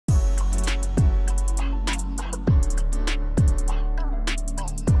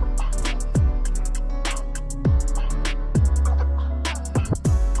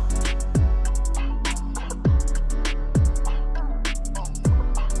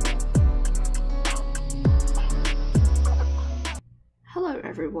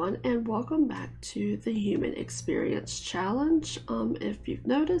everyone, and welcome back to the Human Experience Challenge. If you've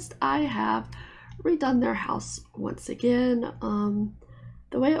noticed, I have redone their house once again.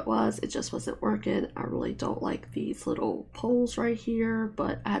 The way it just wasn't working. I really don't like these little poles right here,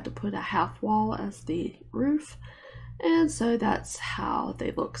 but I had to put a half wall as the roof, and so that's how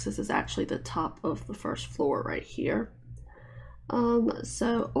they look. So this is actually the top of the first floor right here.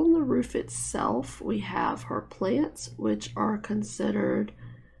 So on the roof itself, we have her plants, which are considered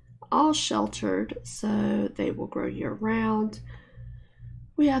all sheltered, so they will grow year round.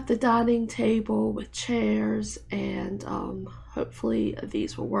 We have the dining table with chairs, and hopefully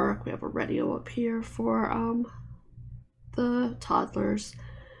these will work. We have a radio up here for the toddlers.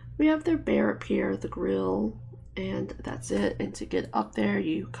 We have their bear up here, the grill, and that's it. And to get up there,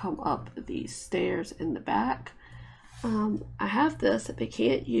 you come up these stairs in the back. I have this that they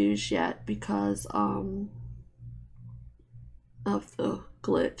can't use yet because of the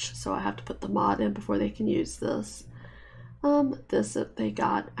glitch, so I have to put the mod in before they can use this. This they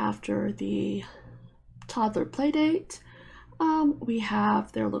got after the toddler play date. We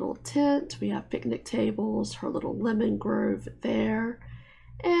have their little tent, we have picnic tables, her little lemon grove there,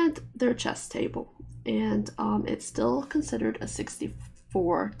 and their chess table. And it's still considered a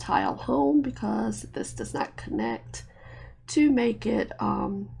 64 tile home because this does not connect to make it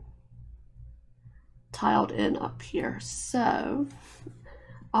tiled in up here. So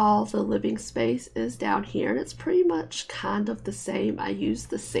all the living space is down here, and it's pretty much kind of the same. I used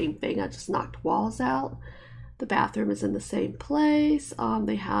the same thing, I just knocked walls out. The bathroom is in the same place.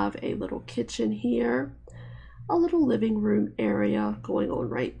 They have a little kitchen here, a little living room area going on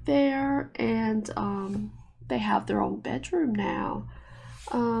right there, and they have their own bedroom now.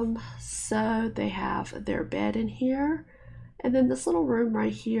 So they have their bed in here, and then this little room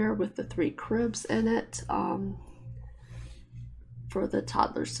right here with the 3 cribs in it for the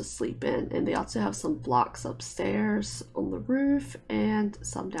toddlers to sleep in. And they also have some blocks upstairs on the roof and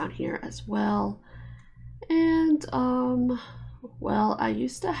some down here as well. And well, I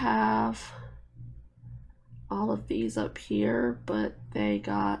used to have all of these up here, but they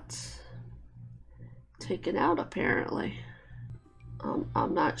got taken out apparently.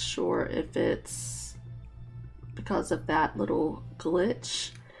 I'm not sure if it's because of that little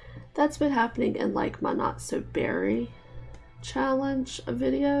glitch that's been happening in like my Not So Berry challenge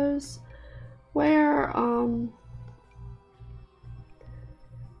videos, where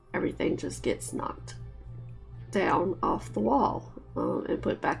everything just gets knocked down off the wall and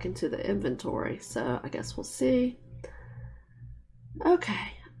put back into the inventory. So I guess we'll see.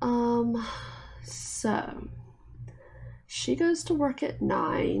 Okay, so she goes to work at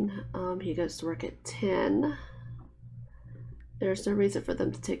 9, he goes to work at 10. There's no reason for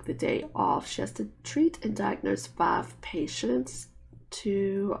them to take the day off. She has to treat and diagnose 5 patients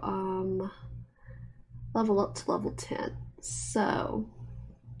to level up to level 10. So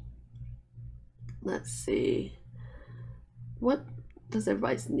let's see, what does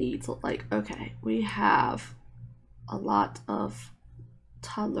everybody's needs look like? Okay, we have a lot of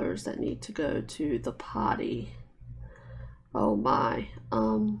toddlers that need to go to the potty. Oh my,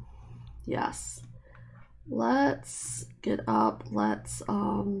 yes. Let's get up. Let's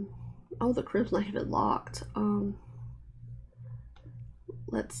oh, the crib's not even locked.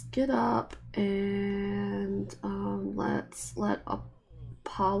 Let's get up and let's let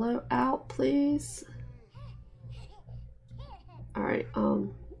Apollo out, please. All right,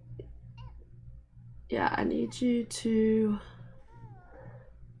 yeah, I need you to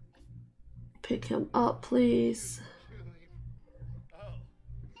pick him up, please.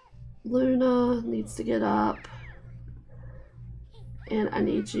 Luna needs to get up, and I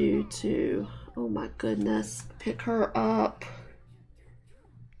need you to, oh my goodness, pick her up.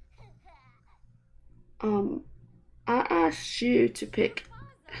 I asked you to pick,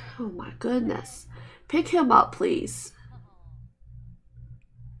 oh my goodness, pick him up, please.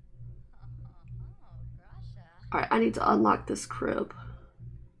 All right, I need to unlock this crib.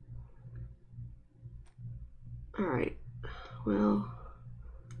 All right, well,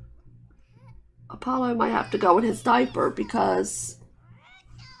 Apollo might have to go in his diaper because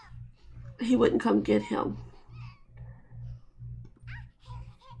he wouldn't come get him.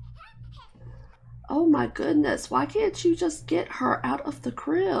 Oh my goodness, why can't you just get her out of the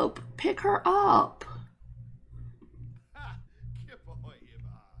crib? Pick her up.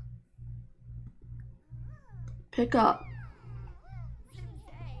 Pick up.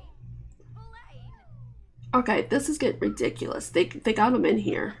 Okay, this is getting ridiculous. They got him in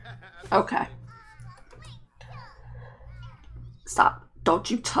here. Okay. Stop.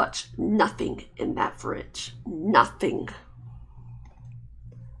 Don't you touch nothing in that fridge. Nothing.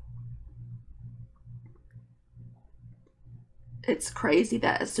 It's crazy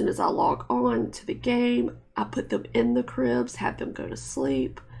that as soon as I log on to the game, I put them in the cribs, had them go to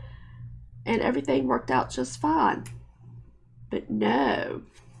sleep, and everything worked out just fine. But no.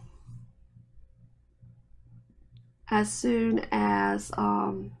 As soon as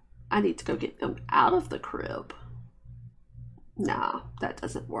I need to go get them out of the crib, nah, that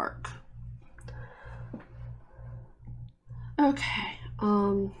doesn't work. Okay,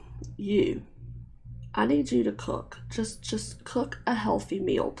 I need you to cook. Just cook a healthy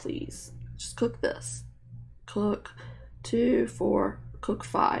meal, please. Just cook this. Cook 2, 4, cook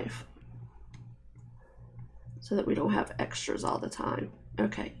 5. So that we don't have extras all the time.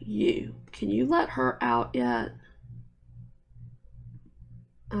 Okay, can you let her out yet?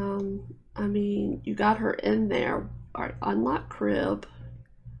 I mean, you got her in there. All right, unlock crib.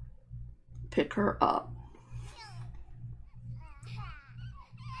 Pick her up.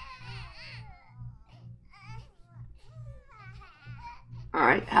 All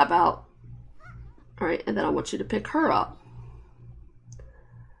right, how about, all right, and then I want you to pick her up.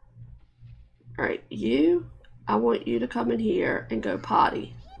 All right, I want you to come in here and go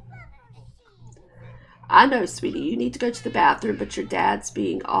potty. I know, sweetie, you need to go to the bathroom, but your dad's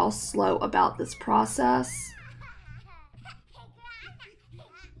being all slow about this process.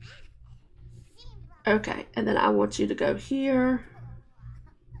 Okay, and then I want you to go here.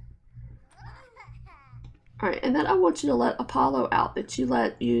 All right, and then I want you to let Apollo out, that you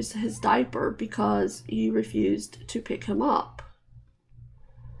let use his diaper because you refused to pick him up.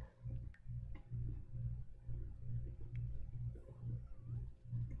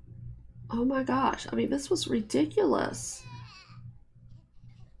 Oh my gosh, I mean, this was ridiculous.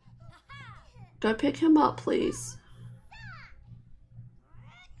 Go pick him up, please.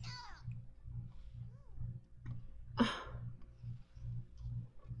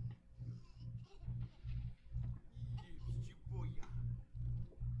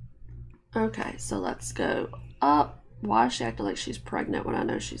 Okay, so let's go up. Why is she acting like she's pregnant when I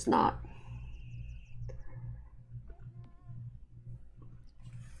know she's not?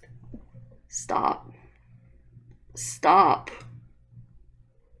 Stop. Stop.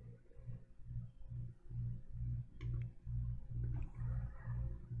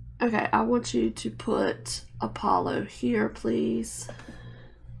 Okay, I want you to put Apollo here, please.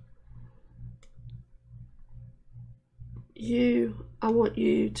 I want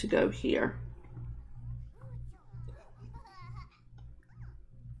you to go here.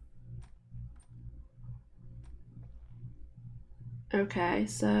 Okay,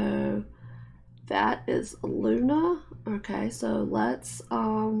 so that is Luna. Okay, so let's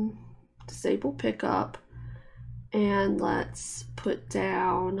disable pickup and let's put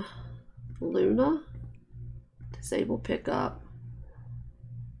down Luna, disable pickup,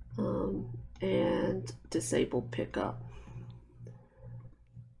 and disable pickup.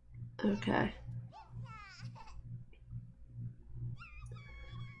 Okay.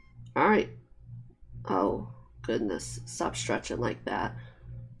 All right. Oh, goodness. Stop stretching like that.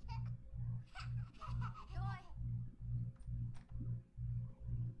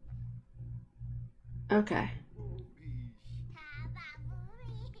 Okay.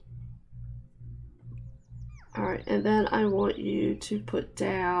 All right, and then I want you to put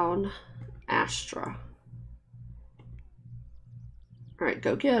down Astra. All right,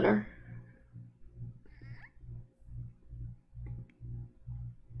 go get her.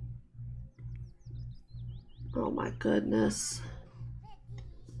 Oh my goodness.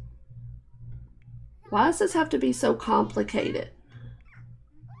 Why does this have to be so complicated?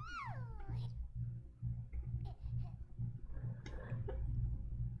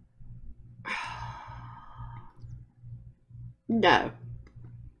 No.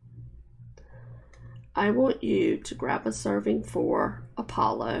 I want you to grab a serving for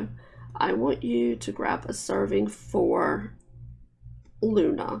Apollo. I want you to grab a serving for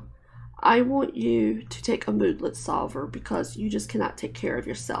Luna. I want you to take a moodlet solver because you just cannot take care of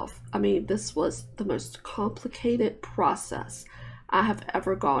yourself. I mean, this was the most complicated process I have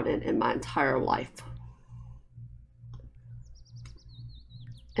ever gone in my entire life.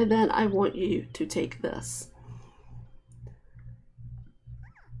 And then I want you to take this.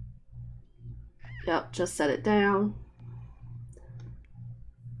 Yep, just set it down.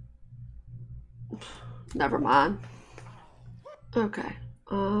 Never mind. Okay.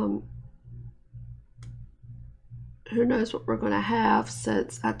 Who knows what we're going to have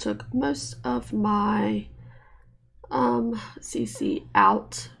since I took most of my CC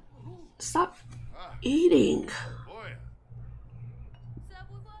out. Stop eating.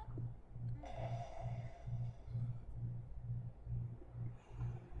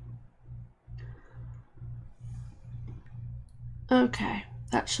 Okay,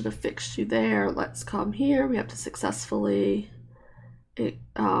 that should have fixed you there. Let's come here. We have to successfully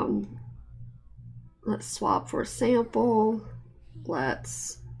let's swab for a sample.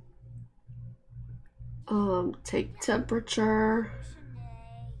 Let's take temperature.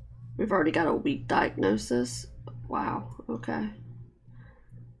 We've already got a weak diagnosis. Wow, okay.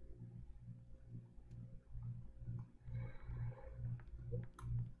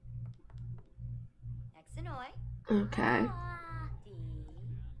 Okay.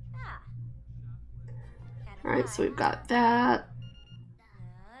 All right, so we've got that.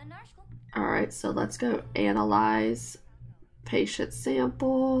 All right, so let's go analyze patient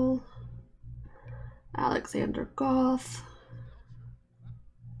sample. Alexander Goth.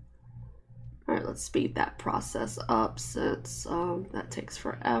 All right, let's speed that process up since that takes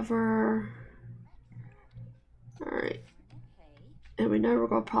forever. All right, and we know we're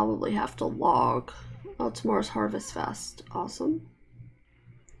gonna probably have to log. Oh, tomorrow's Harvest Fest. Awesome.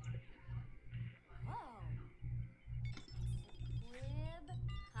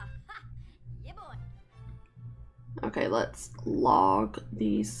 Okay, let's log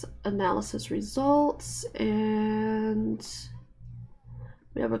these analysis results, and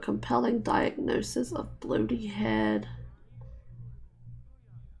we have a compelling diagnosis of bloaty head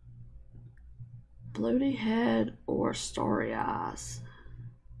or starry eyes.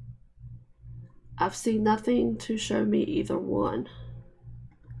 I've seen nothing to show me either one.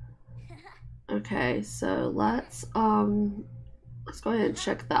 Okay, so let's go ahead and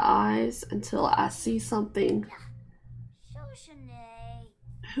check the eyes until I see something.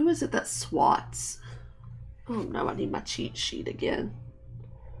 Who is it that swats? Oh no, I need my cheat sheet again.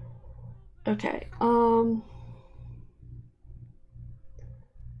 Okay,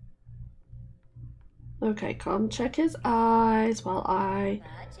 okay, come check his eyes while I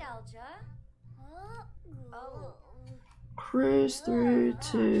cruise through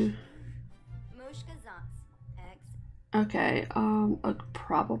to... Okay, a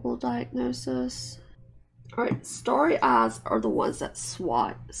probable diagnosis. Alright, starry eyes are the ones that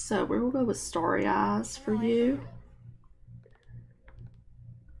swat, so we're gonna go with starry eyes for you.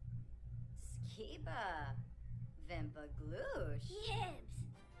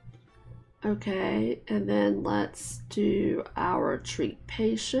 Okay, and then let's do our treat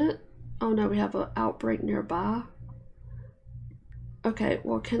patient. Oh no, we have an outbreak nearby. Okay,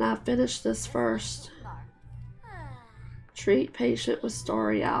 well, can I finish this first? Treat patient with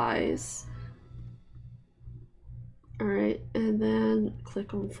starry eyes. All right, and then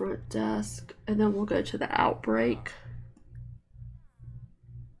click on front desk, and then we'll go to the outbreak.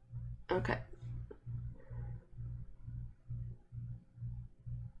 Okay.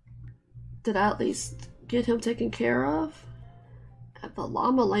 Did I at least get him taken care of? At the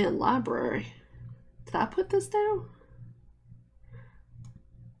Llama Land Library. Did I put this down?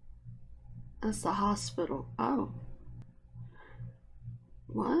 That's the hospital. Oh.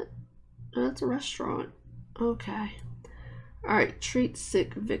 What? No, that's a restaurant. Okay. Alright, treat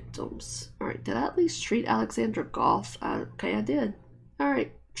sick victims. Alright, did I at least treat Alexander Goth? Okay, I did.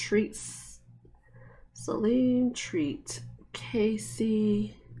 Alright, treat Salim, treat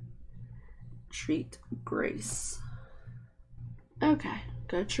Casey, treat Grace. Okay,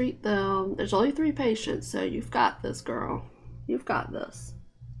 go treat them. There's only 3 patients, so you've got this, girl. You've got this.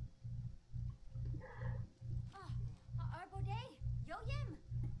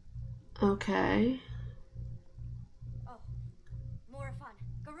 Okay.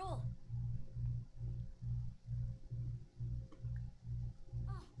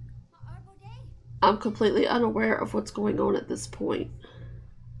 I'm completely unaware of what's going on at this point.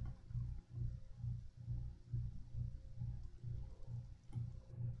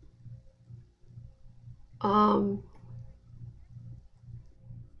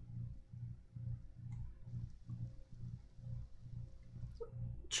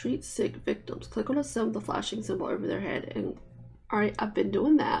 Treat sick victims. Click on a symbol, the flashing symbol over their head. And alright, I've been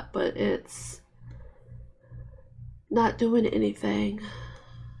doing that, but it's not doing anything.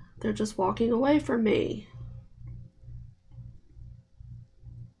 They're just walking away from me.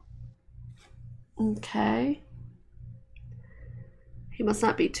 Okay. He must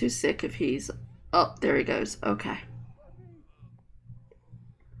not be too sick if he's... Oh, there he goes. Okay.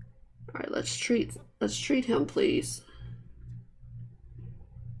 Alright, let's treat him, please.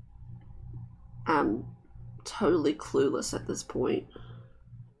 I'm totally clueless at this point.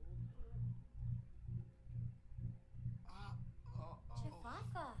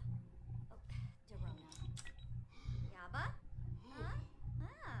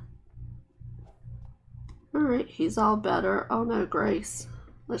 Alright, he's all better. Oh no, Grace.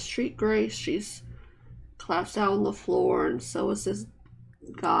 Let's treat Grace. She's collapsed out on the floor, and so is this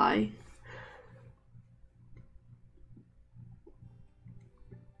guy.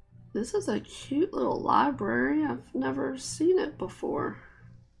 This is a cute little library. I've never seen it before.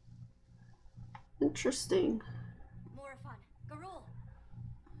 Interesting. More fun. Garul.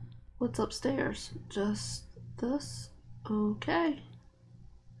 What's upstairs? Just this? Okay.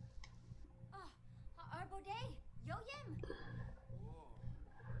 Arbode. Yo-yem.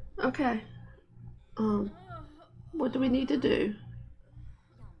 Okay. What do we need to do?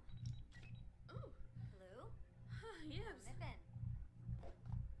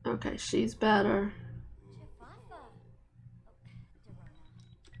 Okay, she's better.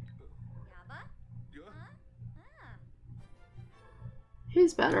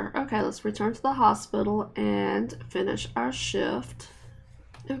 He's better. Okay, let's return to the hospital and finish our shift.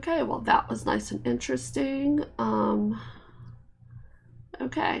 Okay, well that was nice and interesting.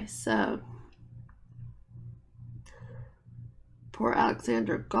 Okay, so poor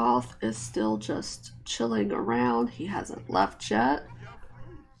Alexander Goth is still just chilling around. He hasn't left yet.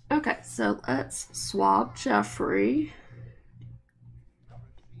 Okay, so let's swab Jeffrey.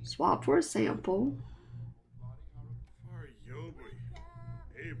 Swab for a sample.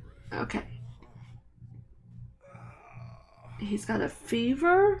 Okay. He's got a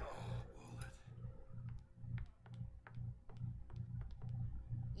fever.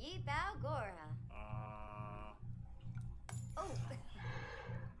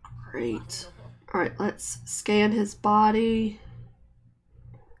 Great. All right, let's scan his body.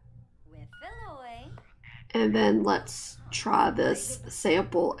 And then let's try this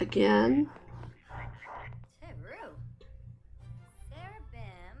sample again.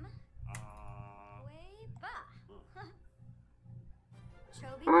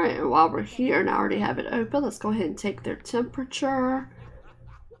 All right, and while we're here and I already have it open, let's go ahead and take their temperature.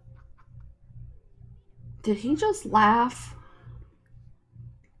 Did he just laugh?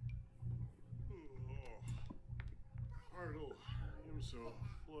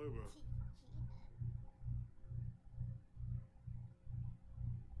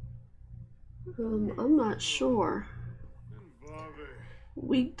 I'm not sure.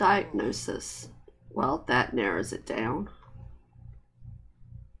 Weak diagnosis. Well, that narrows it down.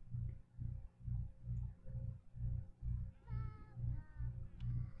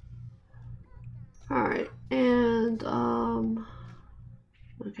 All right, and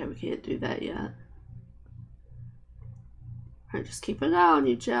okay, we can't do that yet. All right, just keep an eye on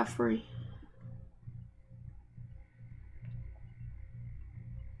you, Jeffrey.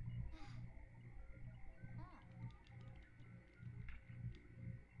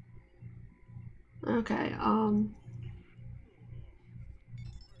 Okay,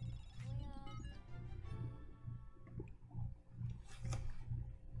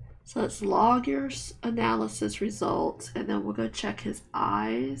 so let's log your analysis results, and then we'll go check his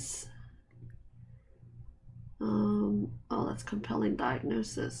eyes. Oh, that's compelling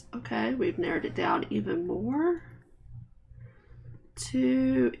diagnosis. Okay, we've narrowed it down even more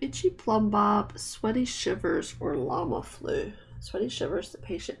to itchy plumb bob, sweaty shivers, or llama flu. Sweaty shivers, the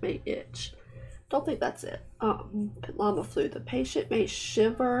patient may itch. Don't think that's it. Llama flu, the patient may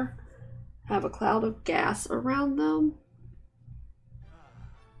shiver, have a cloud of gas around them.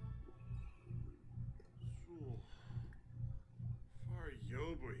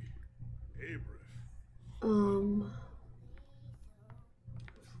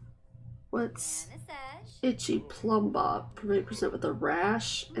 What's itchy plumb bob? May present with a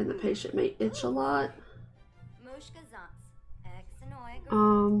rash, and the patient may itch a lot.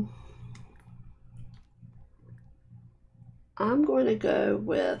 I'm going to go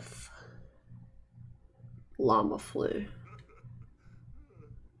with llama flu.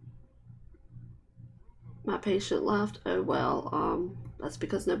 My patient left. Oh well, that's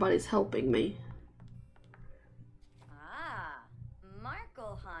because nobody's helping me.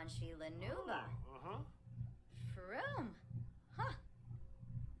 Markle Hanshi Lanuba. Froom. Huh.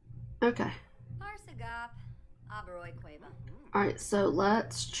 Okay. Alright, so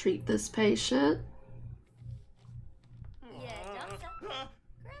let's treat this patient.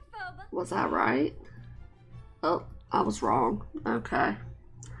 Was I right? Oh, I was wrong. Okay.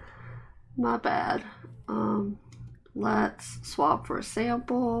 My bad. Let's swab for a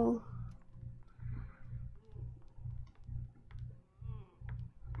sample.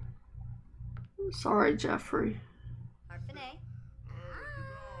 Sorry, Jeffrey.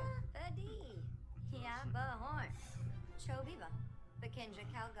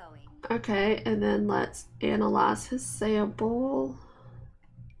 Okay, and then let's analyze his sample.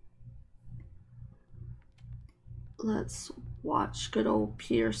 Let's watch good old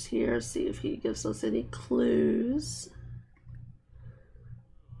Pierce here, see if he gives us any clues.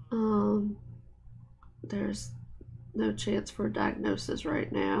 There's no chance for a diagnosis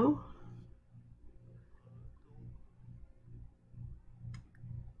right now.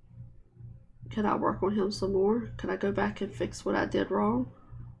 Can I work on him some more? Can I go back and fix what I did wrong?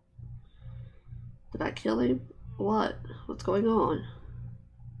 Did I kill him? What? What's going on?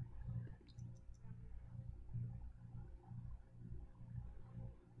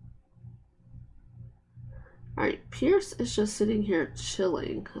 Alright, Pierce is just sitting here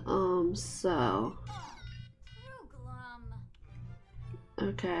chilling. So...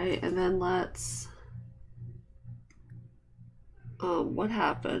 Okay, and then let's... what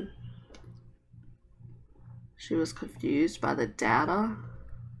happened? She was confused by the data.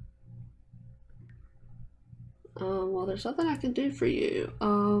 Well, there's nothing I can do for you.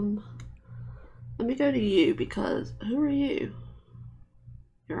 Let me go to you because who are you?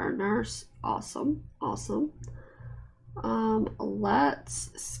 You're a nurse. Awesome. Awesome.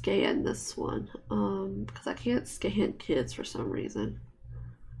 Let's scan this one. Because I can't scan kids for some reason.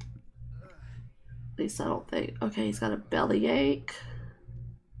 At least I don't think. Okay, he's got a belly ache.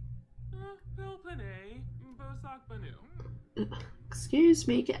 Excuse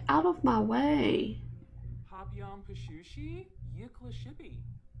me, get out of my way.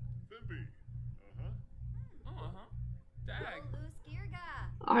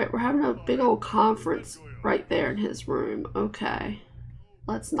 Alright, we're having a big old conference right there in his room. Okay,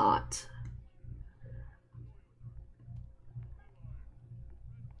 let's not.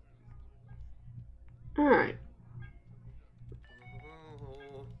 Alright.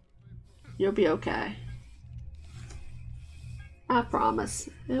 You'll be okay. I promise.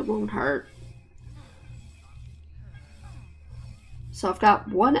 It won't hurt. So I've got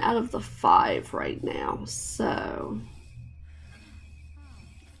 1 out of the 5 right now. So...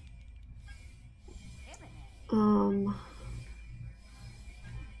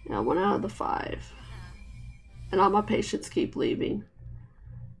 yeah, 1 out of the 5. And all my patients keep leaving.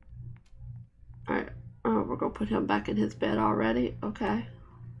 Alright. Oh, we're gonna put him back in his bed already? Okay.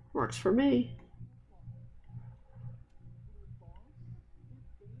 Works for me.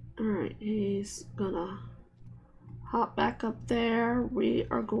 Alright, he's gonna hop back up there. We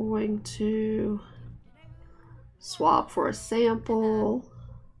are going to swab for a sample.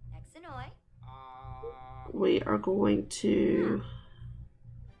 We are going to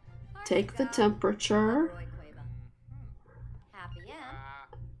take the temperature.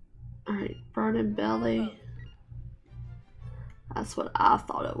 Alright, burning belly. That's what I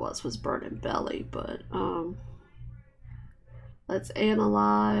thought it was burning belly, but let's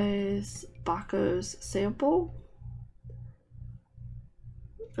analyze Baco's sample.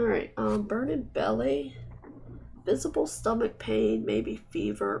 Alright, burning belly, visible stomach pain, maybe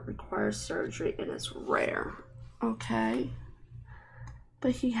fever, requires surgery, and it's rare. Okay.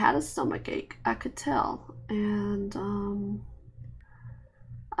 But he had a stomach ache, I could tell. And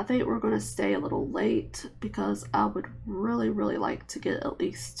I think we're going to stay a little late because I would really, really like to get at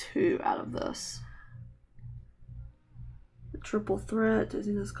least 2 out of this. The triple threat,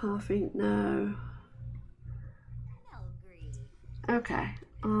 dizziness, coughing, no. Okay.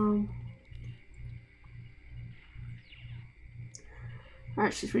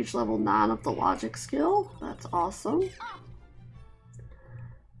 Alright, she's reached level 9 of the logic skill. That's awesome.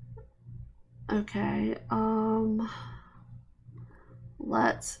 Okay,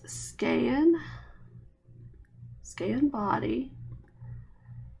 let's scan body,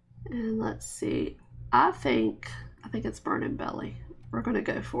 and let's see. I think it's burning belly. We're gonna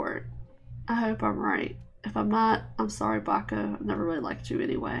go for it. I hope I'm right. If I'm not, I'm sorry, Baco. I've never really liked you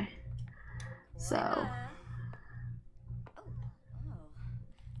anyway. So,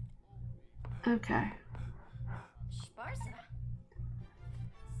 okay.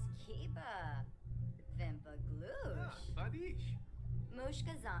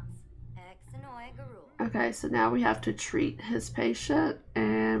 Okay, so now we have to treat his patient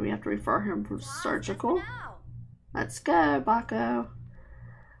and we have to refer him for surgical. Let's go, Baco.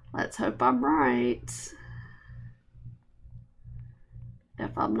 Let's hope I'm right.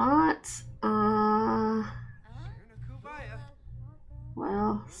 If I'm not,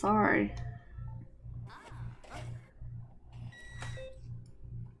 well, sorry.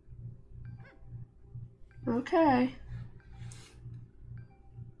 Okay.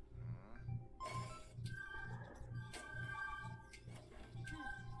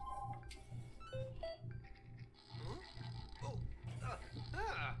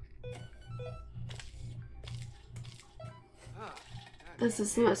 This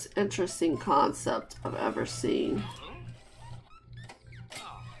is the most interesting concept I've ever seen.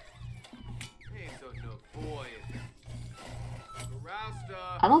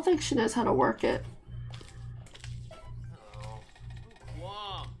 I don't think she knows how to work it.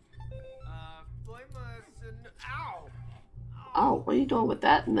 Oh, what are you doing with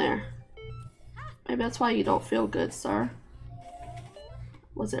that in there? Maybe that's why you don't feel good, sir.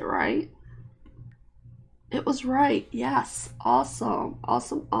 Was it right? It was right. Yes. Awesome.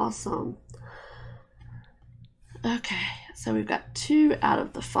 Awesome. Awesome. Okay. So we've got 2 out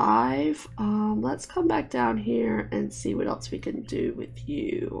of the 5. Let's come back down here and see what else we can do with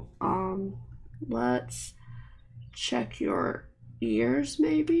you. Let's check your ears,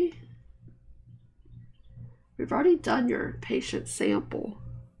 maybe. We've already done your patient sample.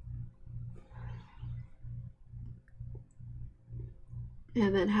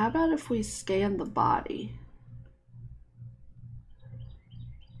 And then how about if we scan the body?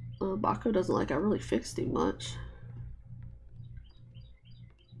 Baco doesn't like I really fixed him much.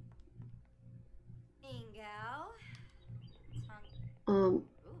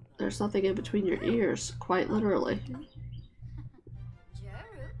 There's nothing in between your ears, quite literally.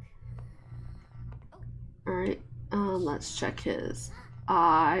 Alright, let's check his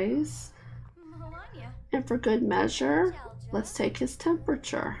eyes. And for good measure, let's take his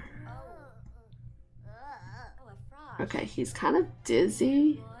temperature. Okay, he's kind of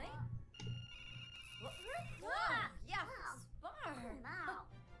dizzy.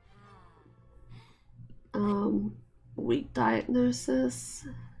 Weak diagnosis.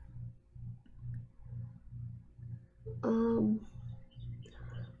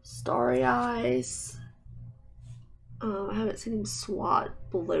 Starry eyes. I haven't seen him swat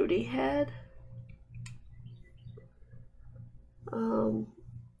bloaty head.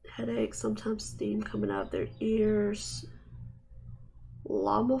 Headache, sometimes steam coming out of their ears.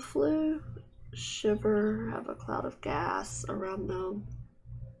 Llama flu, shiver, have a cloud of gas around them.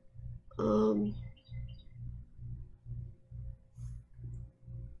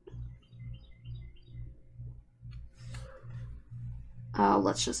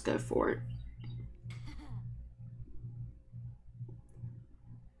 Let's just go for it.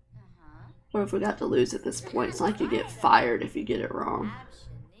 Or if we got to lose at this point, it's like you get fired if you get it wrong.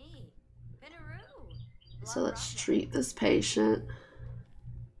 So let's treat this patient.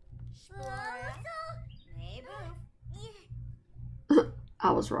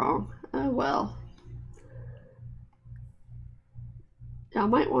 I was wrong. Oh well. Yeah, I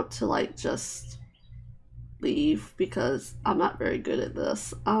might want to like just leave because I'm not very good at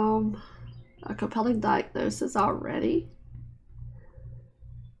this. A compelling diagnosis already.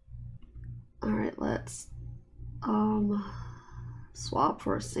 Alright, let's swap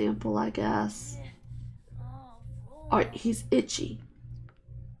for a sample, I guess. Alright, he's itchy.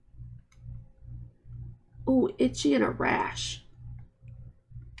 Ooh, itchy and a rash.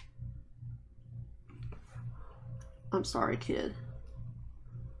 I'm sorry, kid.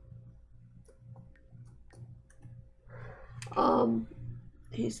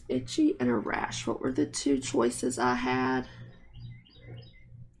 He's itchy and a rash. What were the 2 choices I had?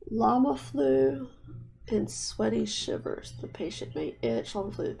 Llama flu and sweaty shivers. The patient may itch.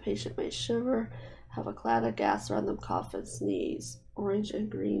 Llama flu, the patient may shiver. Have a cloud of gas around them, cough and sneeze. Orange and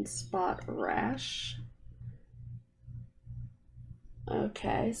green spot rash.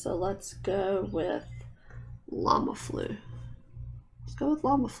 Okay, so let's go with llama flu. Let's go with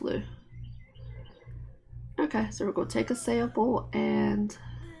llama flu. Okay, so we're going to take a sample and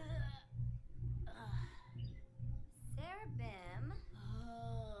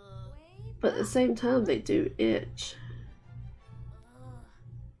but at the same time they do itch.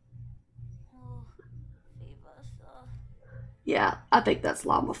 Yeah, I think that's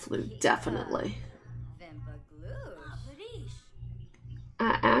llama flu, definitely.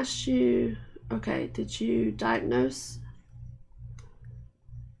 I asked you, okay, did you diagnose?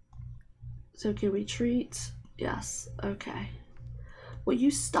 So can we treat? Yes, okay. Will you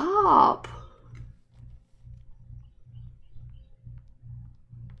stop?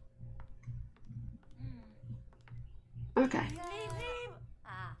 Okay.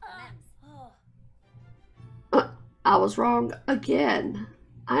 I was wrong again.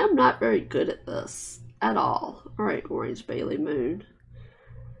 I am not very good at this at all. Alright, Orange Bailey Moon.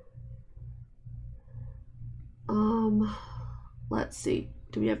 Let's see.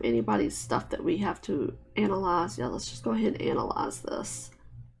 Do we have anybody's stuff that we have to analyze? Yeah, let's just go ahead and analyze this.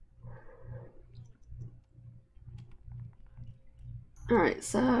 Alright,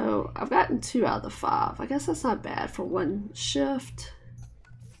 so I've gotten 2 out of the 5. I guess that's not bad for one shift.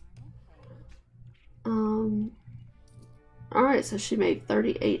 Alright, so she made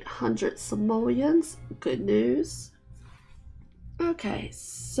 3,800 simoleons. Good news. Okay,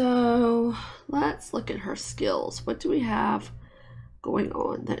 so let's look at her skills. What do we have going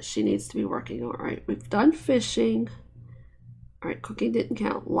on that she needs to be working on. All right, we've done fishing. All right, cooking didn't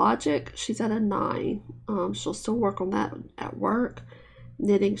count. Logic, she's at a 9. She'll still work on that at work.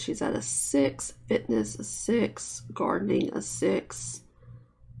 Knitting, she's at a 6. Fitness, a 6. Gardening, a 6.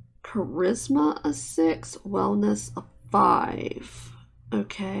 Charisma, a 6. Wellness, a 5.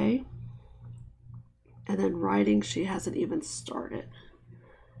 Okay. And then writing, she hasn't even started.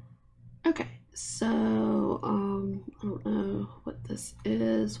 Okay, so I don't know what this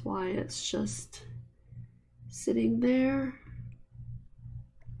is, why it's just sitting there.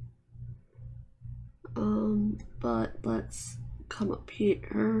 But let's come up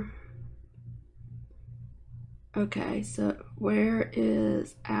here. Okay, so where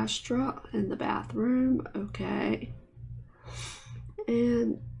is Astra? In the bathroom. Okay.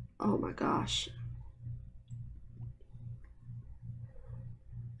 And oh my gosh.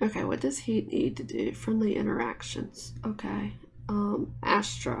 Okay, what does he need to do? Friendly interactions. Okay.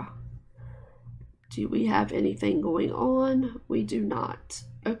 Astra. Do we have anything going on? We do not.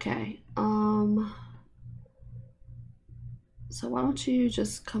 Okay. So why don't you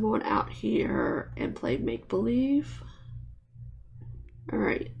just come on out here and play make-believe? All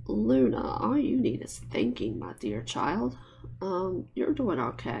right, Luna, all you need is thinking, my dear child. You're doing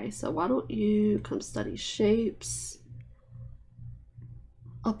okay, so why don't you come study shapes?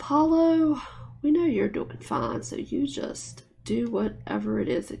 Apollo, we know you're doing fine, so you just do whatever it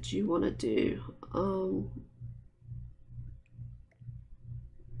is that you want to do.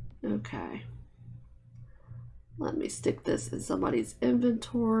 Okay. Let me stick this in somebody's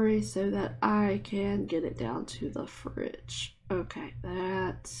inventory so that I can get it down to the fridge. Okay,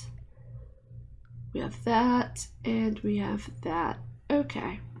 that. We have that, and we have that.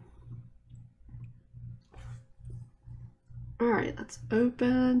 Okay. All right, let's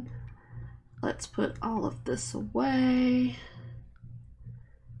open. Let's put all of this away.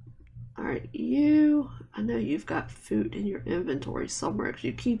 All right, I know you've got food in your inventory somewhere because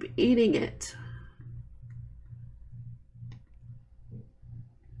you keep eating it.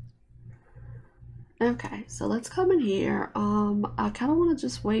 Okay, so let's come in here. I kind of want to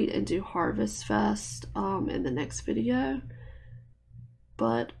just wait and do Harvest Fest in the next video.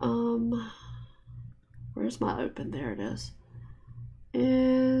 But where's my open? There it is.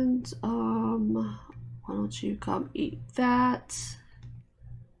 And why don't you come eat that?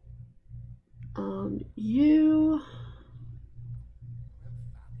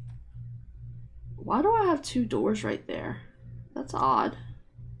 Why do I have 2 doors right there? That's odd.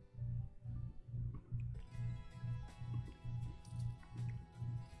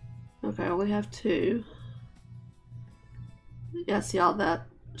 Okay, I only have 2. Yeah, see all that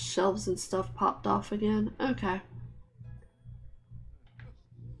shelves and stuff popped off again? Okay.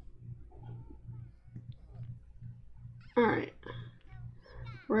 Alright.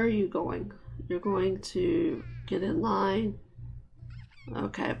 Where are you going? You're going to get in line.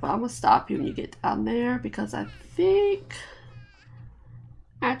 Okay, but I'm going to stop you when you get down there because I think...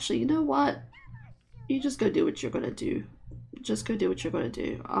 Actually, you know what? You just go do what you're going to do. Just go do what you're going to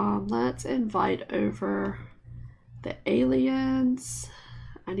do. Let's invite over the aliens.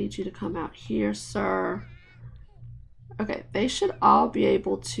 I need you to come out here, sir. Okay, they should all be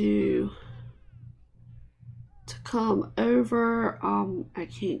able to come over. I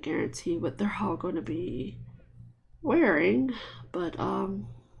can't guarantee what they're all going to be wearing, but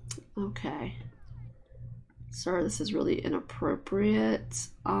okay. Sir, this is really inappropriate.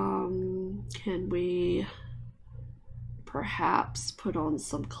 Can we perhaps put on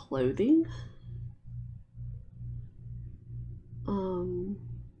some clothing?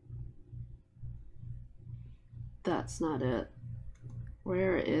 That's not it.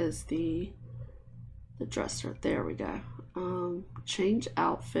 Where is the dresser? There we go. Change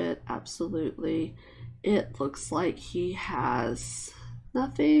outfit, absolutely. It looks like he has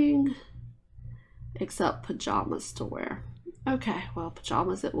nothing except pajamas to wear. Okay, well,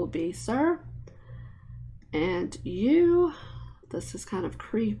 pajamas it will be, sir. And you, this is kind of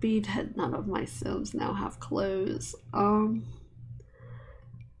creepy that none of my Sims now have clothes.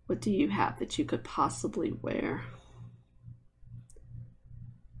 What do you have that you could possibly wear?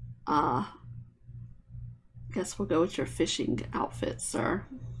 Guess we'll go with your fishing outfit, sir.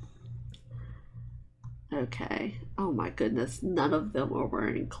 Okay. Oh my goodness, none of them are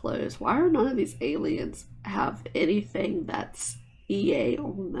wearing clothes. Why are none of these aliens have anything that's EA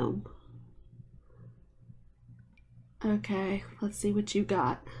on them? Okay, let's see what you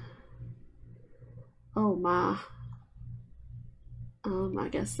got. Oh my. I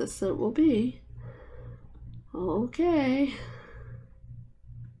guess this it will be. Okay.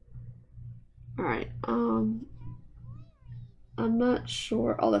 Alright, I'm not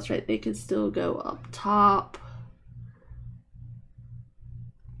sure. Oh, that's right. They can still go up top.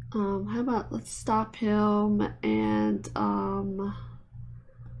 How about let's stop him and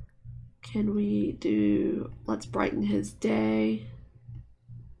can we do, let's brighten his day.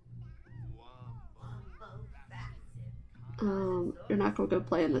 You're not gonna go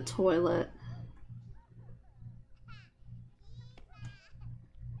play in the toilet.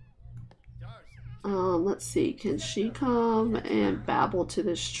 Let's see, can she come and babble to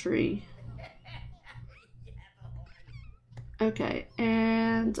this tree? Okay,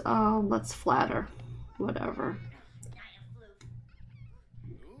 and let's flatter. Whatever.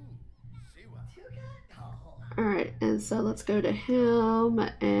 Alright, and so let's go to him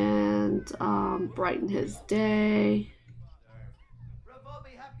and brighten his day.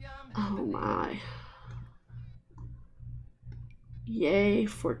 Oh my. Yay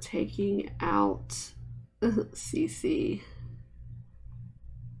for taking out CC.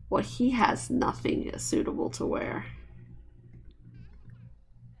 Well, he has nothing suitable to wear.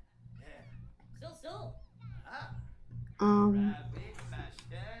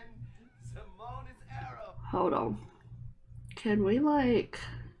 Hold on. Can we like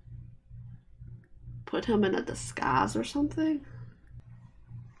put him in a disguise or something?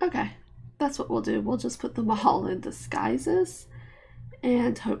 Okay, that's what we'll do. We'll just put them all in disguises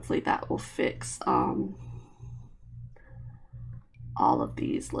and hopefully that will fix all of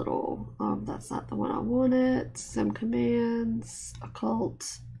these little, that's not the one I wanted. Sim commands,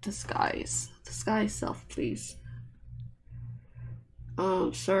 occult, disguise. Disguise self, please.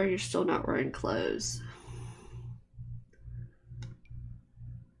 Sorry, you're still not wearing clothes.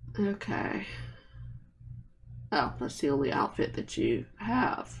 Okay. Oh, that's the only outfit that you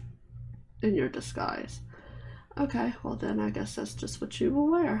have in your disguise. Okay, well then I guess that's just what you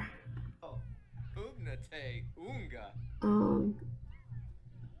will wear.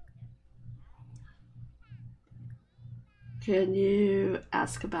 Can you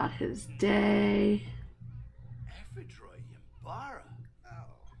ask about his day?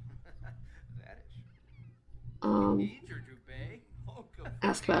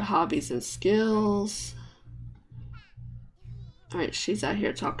 Ask about hobbies and skills. Alright, she's out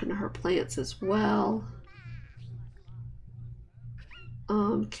here talking to her plants as well.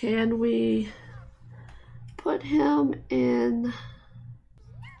 Can we put him in?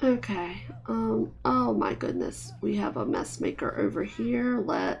 Okay, oh my goodness, we have a mess maker over here.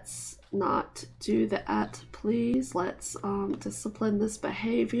 Let's not do that, please. Let's discipline this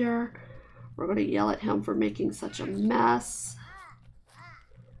behavior. We're gonna yell at him for making such a mess.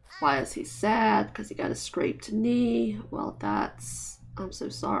 Why is he sad? Because he got a scraped knee. Well, that's, I'm so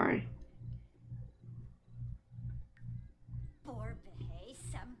sorry.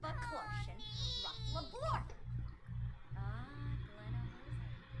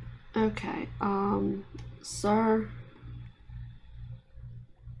 Okay, sir,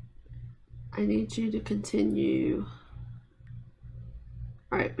 I need you to continue.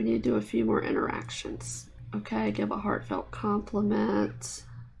 All right, we need to do a few more interactions. Okay, give a heartfelt compliment.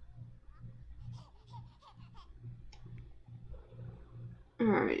 All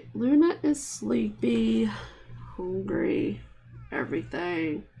right, Luna is sleepy, hungry,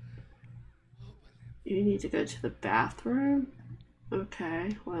 everything. You need to go to the bathroom.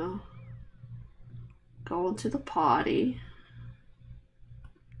 Okay, well, going to the potty.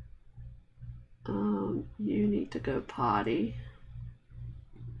 You need to go potty.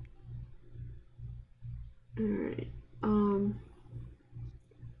 All right.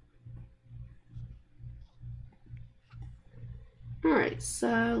 All right,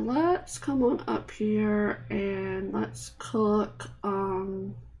 so let's come on up here and let's cook.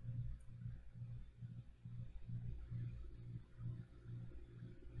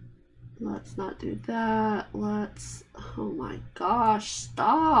 Let's not do that. Let's, oh my gosh,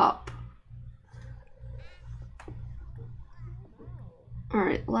 stop. All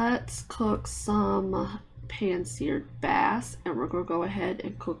right, let's cook some pan-seared bass and we're gonna go ahead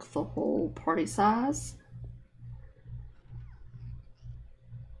and cook the whole party size.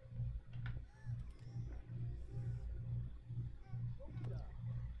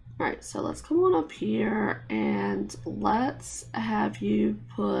 All right, so let's come on up here and let's have you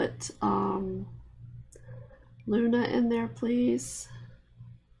put Luna in there, please.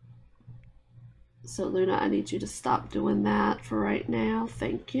 So Luna, I need you to stop doing that for right now.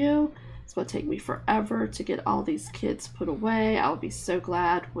 Thank you. It's going to take me forever to get all these kids put away. I'll be so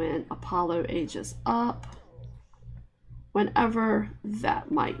glad when Apollo ages up. Whenever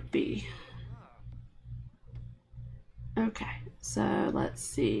that might be. Okay, so let's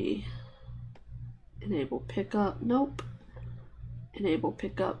see. Enable pickup. Nope. Enable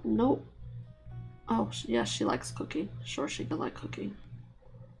pickup. Nope. Oh, yes, she likes cooking. Sure, she can like cooking.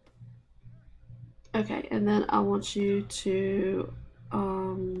 Okay, and then I want you to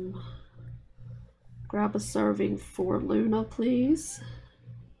grab a serving for Luna, please.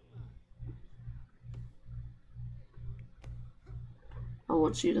 I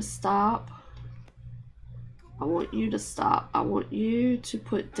want you to stop. I want you to stop. I want you to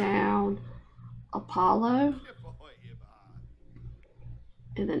put down Apollo.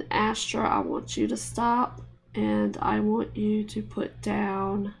 And then Astra, I want you to stop. And I want you to put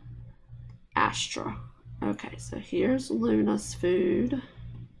down Astra. Okay, so here's Luna's food.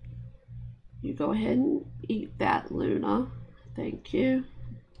 You go ahead and eat that, Luna. Thank you.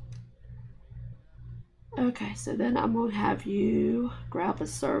 Okay, so then I'm going to have you grab a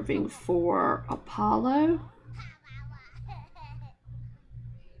serving for Apollo.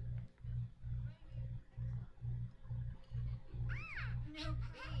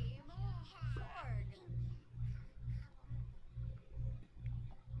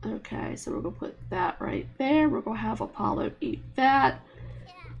 Okay, so we're going to put that right there. We're going to have Apollo eat that.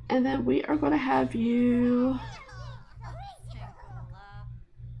 And then we are going to have you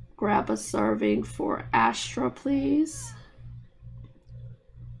grab a serving for Astra, please.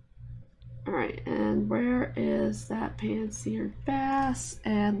 Alright, and where is that pan-seared bass?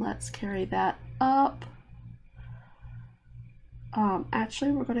 And let's carry that up.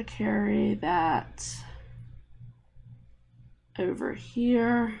 Actually, we're going to carry that over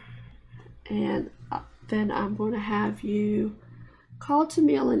here, and then I'm going to have you call to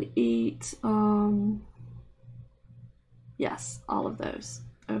meal and eat. Yes, all of those.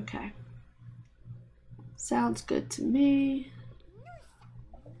 Okay, sounds good to me.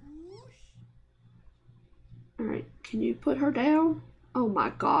 All right, can you put her down? Oh my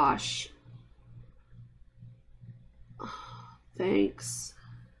gosh. Thanks.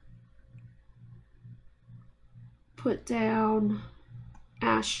 Put down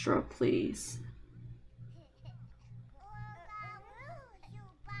Astra, please.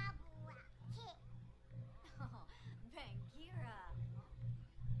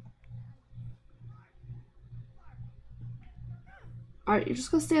 Alright, you're just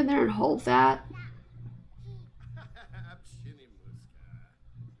gonna stand there and hold that.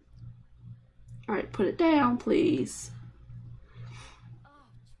 Alright, put it down, please.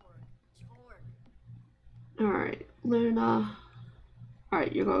 Alright, Luna.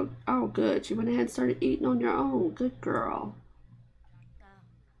 Alright, you're going. Oh, good. You went ahead and started eating on your own. Good girl.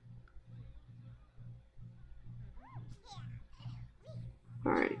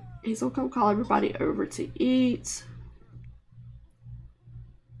 Alright, he's gonna come call everybody over to eat.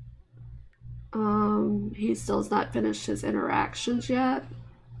 He still has not finished his interactions yet.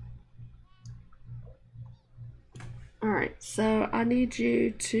 Alright, so I need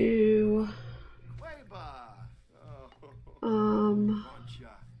you to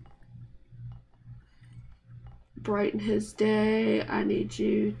brighten his day. I need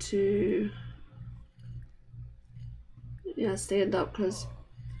you to stand up, because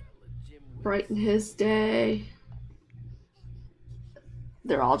brighten his day.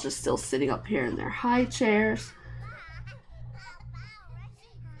 They're all just still sitting up here in their high chairs.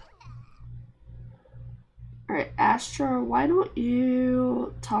 Alright, Astra, why don't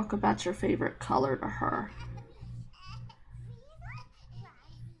you talk about your favorite color to her?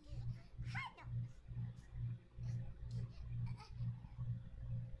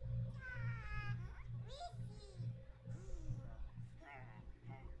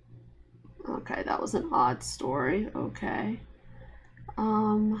 Okay, that was an odd story. Okay.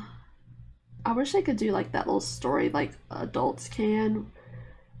 I wish I could do like that little story like adults can,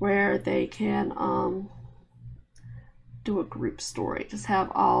 where they can do a group story. Just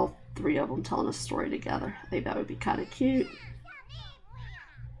have all three of them telling a story together. I think that would be kind of cute.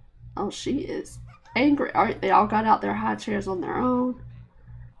 Oh, she is angry. All right, they all got out their high chairs on their own.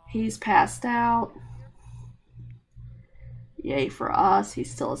 He's passed out. Yay for us. He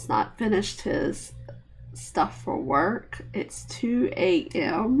still has not finished his stuff for work. It's 2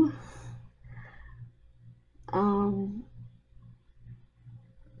 a.m.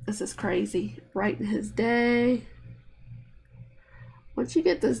 This is crazy. Writing his day. Once you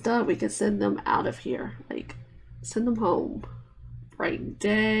get this done, we can send them out of here. Like, send them home. Writing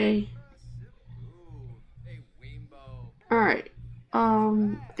day. Alright.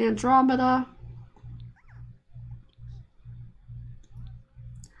 Andromeda.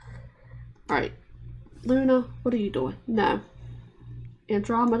 Alright. Luna, what are you doing? No.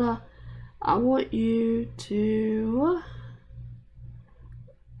 Andromeda, I want you to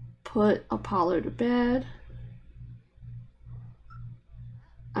put Apollo to bed.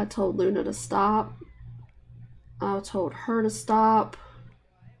 I told Luna to stop. I told her to stop.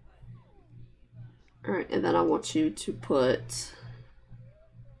 Alright, and then I want you to put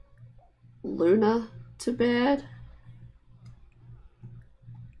Luna to bed.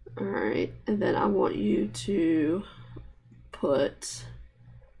 Alright, and then I want you to put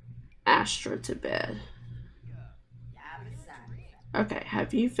Astra to bed. Okay,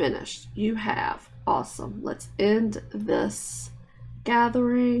 have you finished? You have. Awesome. Let's end this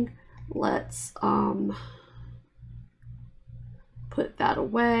gathering. Let's put that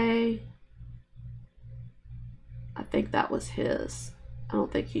away. I think that was his. I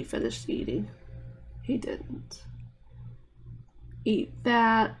don't think he finished eating. He didn't. Eat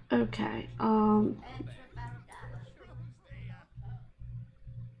that. Okay. Alright,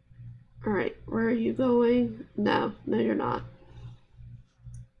 where are you going? No, you're not.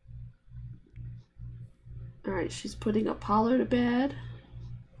 Alright, she's putting Apollo to bed.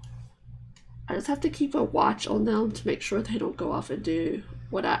 I just have to keep a watch on them to make sure they don't go off and do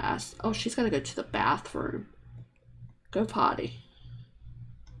what I asked. Oh, she's got to go to the bathroom. Go potty.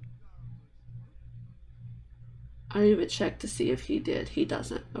 I didn't even check to see if he did. He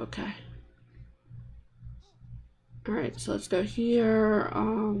doesn't. Okay. Alright, so let's go here.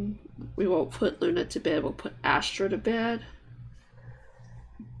 We won't put Luna to bed. We'll put Astra to bed.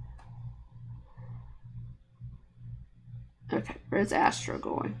 Okay, where's Astra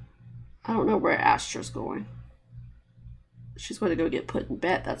going? I don't know where Astra's going. She's going to go get put in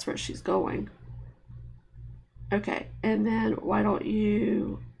bed. That's where she's going. Okay, and then why don't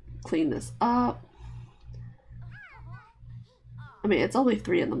you clean this up? I mean, it's only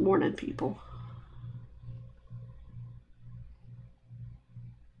 3 in the morning, people.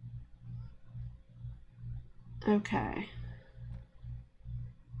 Okay.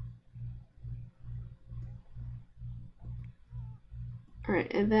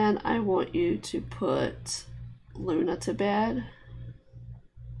 Alright, and then I want you to put Luna to bed.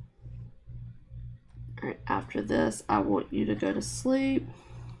 Alright, after this, I want you to go to sleep.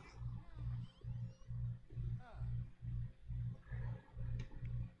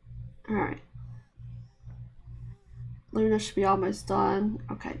 Alright. Luna should be almost done.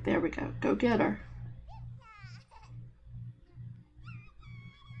 Okay, there we go. Go get her.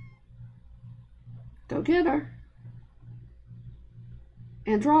 Go get her.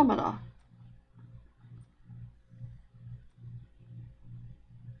 Andromeda.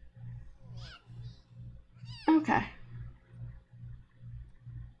 Okay.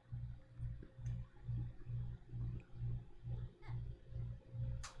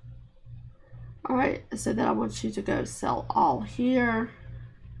 Alright, so then I want you to go sell all here.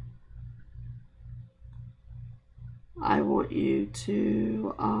 I want you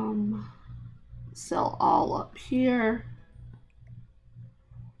to sell all up here.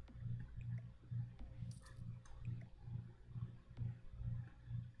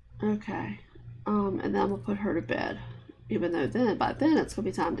 Okay, and then we'll put her to bed, even though then by then it's gonna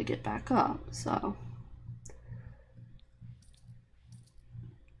be time to get back up. So all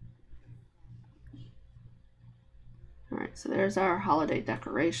right, so there's our holiday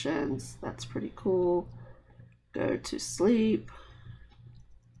decorations. That's pretty cool. Go to sleep.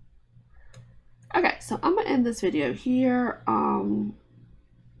 Okay, so I'm gonna end this video here. Oh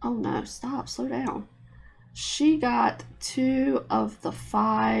no, stop, slow down. She got 2 of the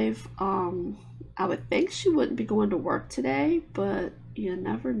 5. I would think she wouldn't be going to work today, but you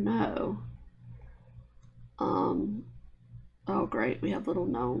never know. Oh great, we have little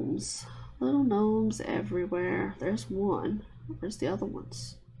gnomes. Little gnomes everywhere. There's one. Where's the other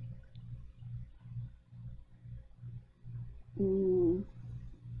ones?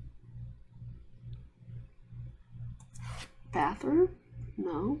 Bathroom?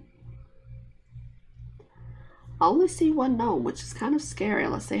 No. I only see one gnome, which is kind of scary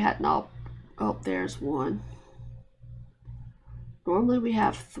unless they hadn't all... Oh, there's one. Normally we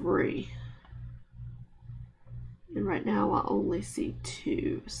have 3. And right now I only see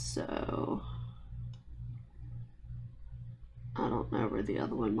 2, so... I don't know where the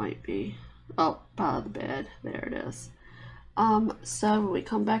other one might be. Oh, by the bed. There it is. So when we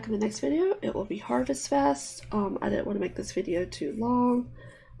come back in the next video, it will be Harvest Fest. I didn't want to make this video too long.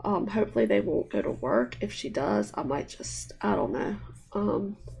 Hopefully they won't go to work. If she does, I might just, I don't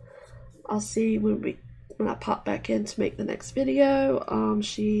know. I'll see when I pop back in to make the next video.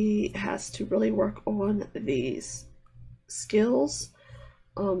 She has to really work on these skills.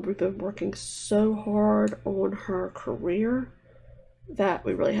 We've been working so hard on her career that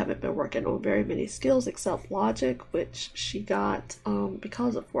we really haven't been working on very many skills except logic, which she got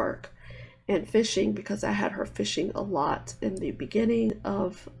because of work. and fishing, because I had her fishing a lot in the beginning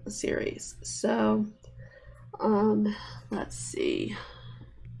of the series. So let's see,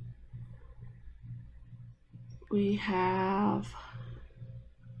 we have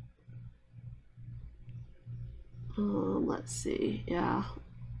let's see, yeah,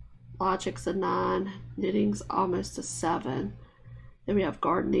 logic's a 9, knitting's almost a 7. Then we have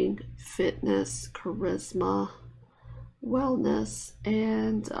gardening, fitness, charisma, wellness,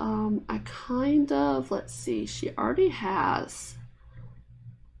 and I kind of, let's see, she already has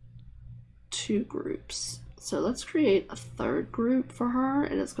 2 groups. So let's create a 3rd group for her,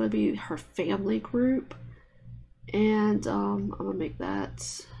 and it's going to be her family group. And I'm going to make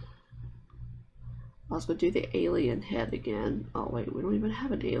that, I was going to do the alien head again. Oh wait, we don't even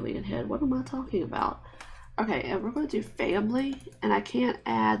have an alien head. What am I talking about? Okay, and we're going to do family, and I can't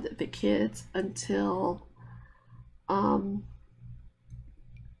add the kids until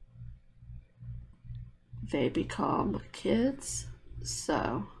they become kids.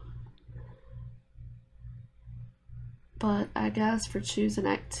 So, but I guess for choosing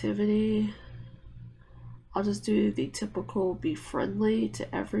activity, I'll just do the typical be friendly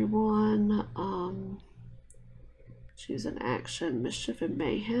to everyone. Choose an action, mischief and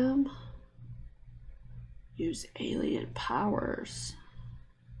mayhem. Use alien powers.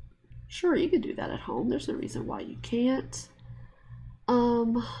 Sure, you can do that at home. There's no reason why you can't.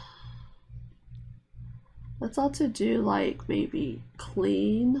 Let's also do like maybe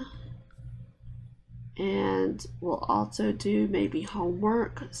clean, and we'll also do maybe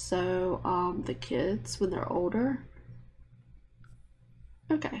homework, so the kids when they're older.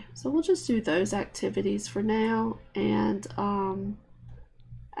 Okay, so we'll just do those activities for now, and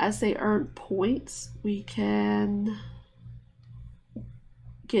as they earn points, we can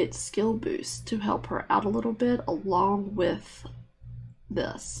get skill boosts to help her out a little bit along with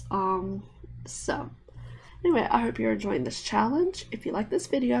this. So anyway, I hope you're enjoying this challenge. If you like this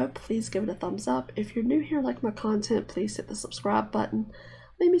video, please give it a thumbs up. If you're new here, like my content, please hit the subscribe button.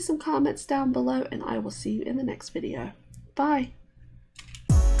 Leave me some comments down below, and I will see you in the next video. Bye.